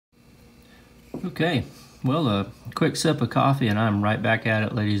Okay, well, a quick sip of coffee and I'm right back at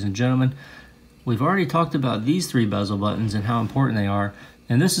it, ladies and gentlemen. We've already talked about these three bezel buttons and how important they are,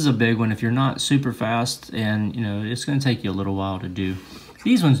 and this is a big one if you're not super fast, and it's going to take you a little while to do.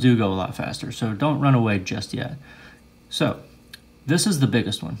 These ones do go a lot faster, so don't run away just yet. So this is the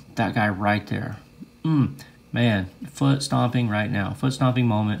biggest one, that guy right there. Man, foot stomping right now, foot stomping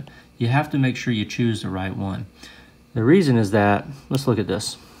moment. You have to make sure you choose the right one. The reason is that, let's look at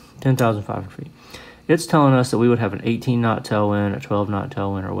this, 10,500 feet. It's telling us that we would have an 18 knot tailwind, a 12 knot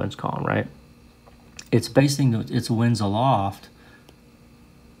tailwind, or winds calm, right? It's basing its winds aloft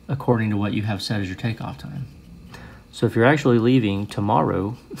according to what you have set as your takeoff time. So if you're actually leaving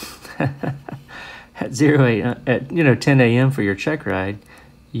tomorrow at 10 a.m. for your check ride,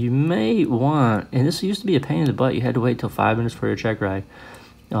 you may want, and this used to be a pain in the butt, you had to wait till 5 minutes for your check ride.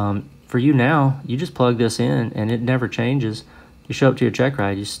 For you now, you just plug this in and it never changes. You show up to your check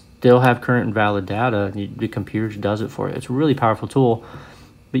ride, you still have current and valid data, and the computer just does it for you. It's a really powerful tool,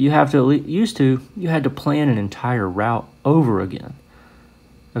 but you have to, you had to plan an entire route over again.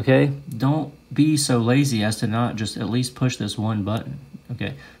 Okay, don't be so lazy as to not just at least push this one button.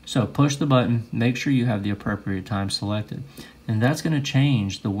 Okay, so push the button, make sure you have the appropriate time selected, and that's going to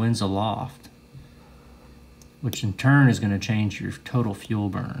change the winds aloft, which in turn is going to change your total fuel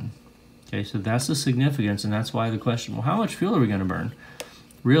burn. Okay, so that's the significance, and that's why the question, well, how much fuel are we going to burn,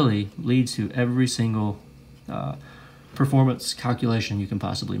 really leads to every single performance calculation you can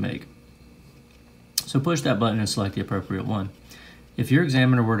possibly make. So push that button and select the appropriate one. If your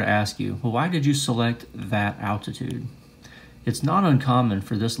examiner were to ask you, well, why did you select that altitude? It's not uncommon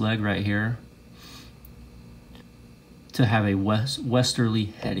for this leg right here to have a westerly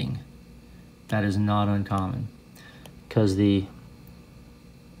heading. That is not uncommon because the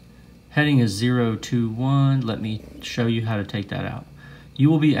heading is 0, 2, 1. Let me show you how to take that out. You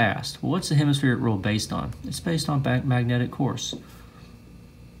will be asked, well, what's the hemispheric rule based on? It's based on magnetic course.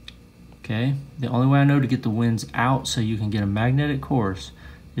 Okay, the only way I know to get the winds out so you can get a magnetic course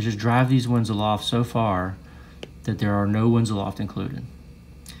is just drive these winds aloft so far that there are no winds aloft included.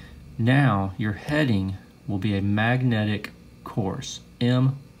 Now your heading will be a magnetic course,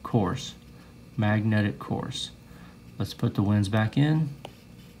 M course, magnetic course. Let's put the winds back in.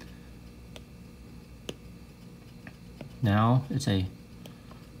 Now it's a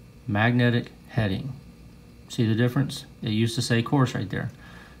magnetic heading. See the difference? It used to say course right there.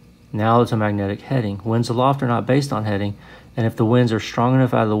 Now it's a magnetic heading. Winds aloft are not based on heading, and if the winds are strong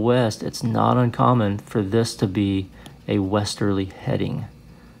enough out of the west, it's not uncommon for this to be a westerly heading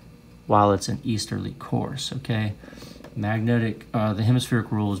while it's an easterly course, okay? The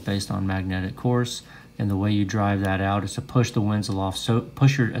hemispheric rule is based on magnetic course, and the way you drive that out is to push the winds aloft, so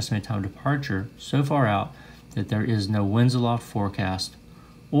push your estimated time of departure so far out that there is no winds aloft forecast,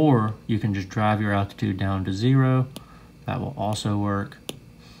 or you can just drive your altitude down to 0. That will also work.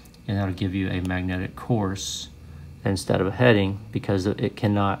 And that'll give you a magnetic course instead of a heading because it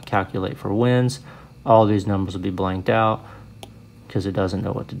cannot calculate for winds. All these numbers will be blanked out because it doesn't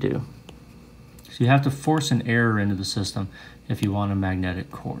know what to do. So you have to force an error into the system if you want a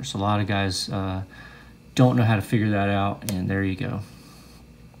magnetic course. A lot of guys don't know how to figure that out, and there you go.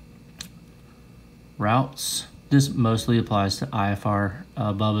 Routes. This mostly applies to IFR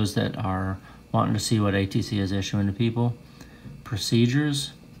bubbas that are wanting to see what ATC is issuing to people.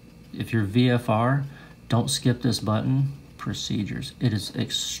 Procedures. If you're VFR, don't skip this button, procedures. It is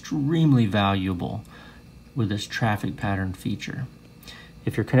extremely valuable with this traffic pattern feature.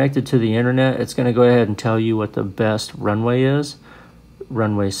 If you're connected to the internet, it's going to go ahead and tell you what the best runway is,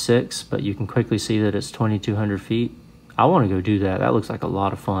 runway 6, but you can quickly see that it's 2,200 feet. I want to go do that. That looks like a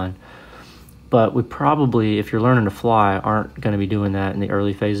lot of fun. But we probably, if you're learning to fly, aren't going to be doing that in the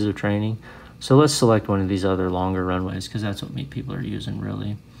early phases of training. So let's select one of these other longer runways because that's what people are using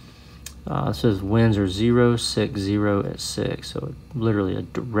really. It says winds are 0, 6, 0 at 6, so literally a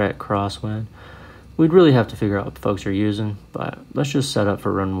direct crosswind. We'd really have to figure out what folks are using, but let's just set up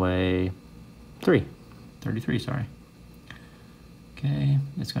for runway 33, sorry. Okay,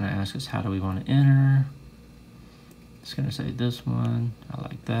 it's going to ask us how do we want to enter. It's going to say this one, I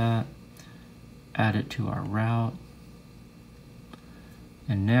like that. Add it to our route.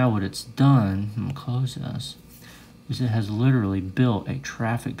 And now what it's done, I'm going to close this, is it has literally built a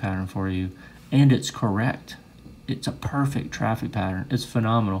traffic pattern for you, and it's correct. It's a perfect traffic pattern. It's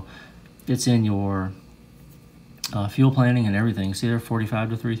phenomenal. It's in your fuel planning and everything. See there,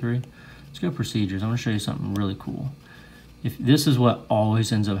 45 to 33? Let's go procedures. I want to show you something really cool. If this is what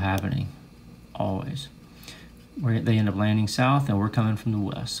always ends up happening, always. They end up landing south, and we're coming from the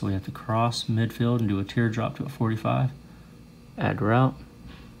west. So we have to cross midfield and do a teardrop to a 45. Add route.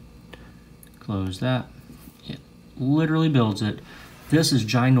 close that. It literally builds it. This is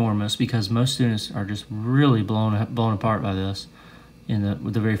ginormous because most students are just really blown apart by this.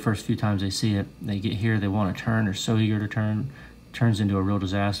 With the very first few times they see it, they get here, they want to turn, they're so eager to turn, turns into a real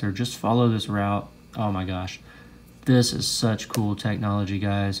disaster. Just follow this route. Oh my gosh, this is such cool technology,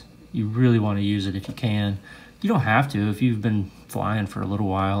 guys. You really want to use it if you can. You don't have to if you've been flying for a little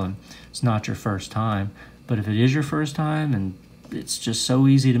while and it's not your first time. But if it is your first time and it's just so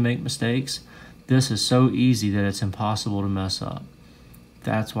easy to make mistakes, this is so easy that it's impossible to mess up.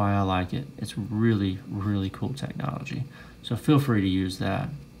 That's why I like it. It's really, really cool technology. So feel free to use that.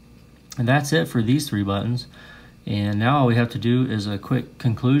 And that's it for these 3 buttons. And now all we have to do is a quick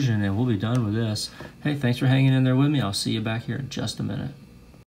conclusion and we'll be done with this. Hey, thanks for hanging in there with me. I'll see you back here in just a minute.